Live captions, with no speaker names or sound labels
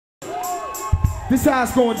This how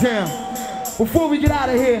it's going down. Before we get out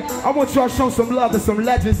of here, I want y'all to show some love to some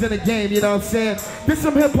legends in the game, you know what I'm saying? This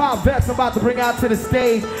some hip-hop vets I'm about to bring out to the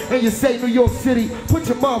stage, and you say New York City, put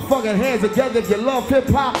your motherfucking hands together if you love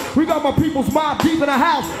hip-hop. We got my people's Mobb deep in the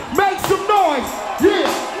house. Make some noise!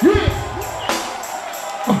 Yeah, yeah!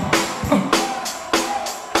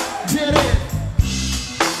 Get in!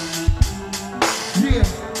 Yeah!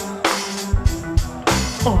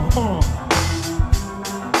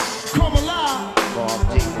 Come alive!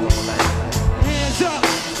 Hands up!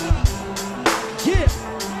 Yeah!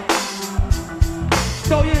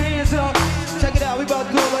 Throw your hands up! Check it out, we about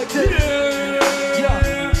to do it like this.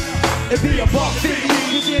 Yeah! It be a buck 50.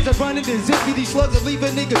 These hands are running and zippy. These slugs are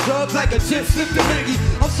leaving niggas drugs like a chip slip to Mickey.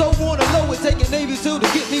 I'm so on the low, it's taking Navy SEAL to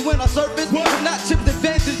get me when I surface. I'm not chipped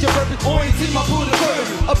advantage, your purpose. Orienting my Buddha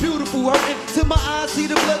curtain. A beautiful hurting. Till my eyes see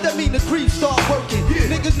the blood, that mean the creeps start working.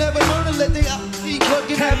 Niggas never learn to let they keep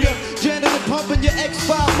lurking. Have your janitor pumping, your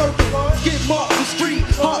X5 murking. Get marked the street,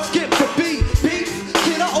 heart skip the beat. Beef,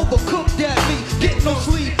 kid, I overcooked that meat. Get no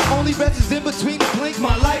sleep, only rest is in between the blink.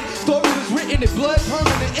 My life story was written in blood,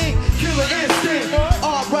 permanent ink. Killer instinct,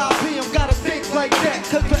 R.I.P. I'm gotta think like that.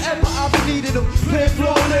 Cause forever I'll be needing them. Play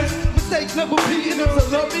flawless, mistakes never beating them. So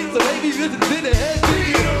love me, so ladies listen to the head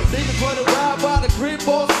beating them. Niggas wanna ride by the crib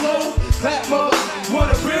all slow. Clap mother, want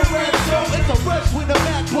a real rap show. It's a rush with the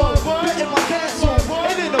Mac blow. Betting my cash on,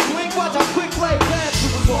 and in a blink, watch how quick like that.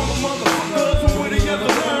 All the motherfuckers from where they ever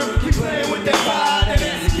learn. Keep playing with that fire, that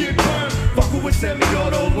ass get burned. Fuckin' with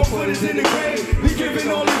semi-autos, 1 foot is in the grave. We giving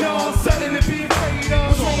all of y'all something to be afraid of.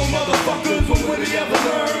 What's wrong with motherfuckers from where they ever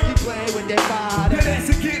learn? Keep playing with that fire, that ass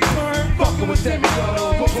get burned. Fuckin' with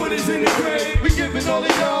semi-autos, 1 foot is in the grave. We giving all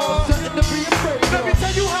of y'all something to be afraid of. Let me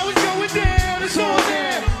tell you how it's going down, it's on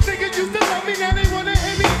there. Niggas used to love me, now they wanna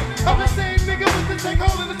hate me. I'm the same nigga with the take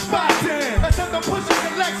hold in the spot. That's how I'm pushing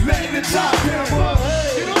the legs, letting the top down.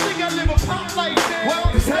 You don't think I live a pop like that?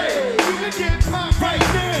 Well, hey, you can get popped right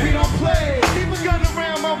there. We don't play. Keep a gun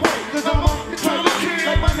around my way, cause I'm off the drama kid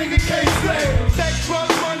like my nigga K-Slay. Sex,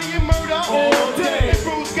 drugs, money, and murder all day. And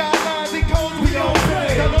rules, guidelines, and codes we don't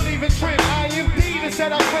play. I don't even trip, IMD that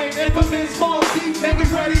said I claim. Infamous, small deep,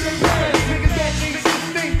 niggas ready to play. Niggas that niggas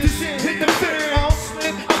think this shit hit the fan. I don't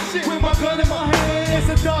slip, I'm shit with my gun in my hand. It's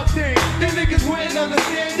a dark thing, them niggas wouldn't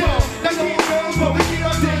understand, yo. They keep girls, but we keep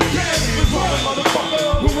up them gas. What's wrong, motherfucker?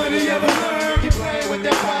 When they ever learn, keep playing with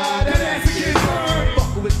that fire, that ass get burned.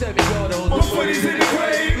 Fuckin' with semi-autos, 1 foot is in the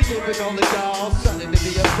grave. We giving all the dogs something to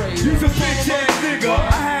be afraid of. You's a bitch ass nigga, I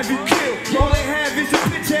have you killed. All they have is a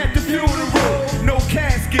bitch at the funeral. No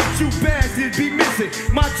casket, you bastards be missing.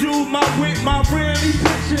 My jewels, my whip, my rim,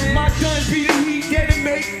 my guns be the heat that it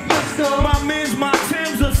make. My men's, my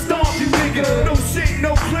Timbs are stomp you niggas. No shit,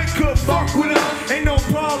 no click could fuck with us. Ain't no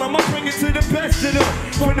problem, I bring it to the best of them.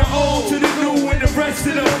 From the old to the new and the rest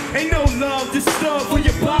of them. Ain't no love, just stuff for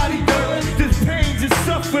your body dirt. This pain, just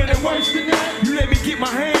suffering, and worse than that, you let me get my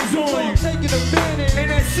hands on you. Taking a minute, and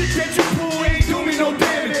that shit that you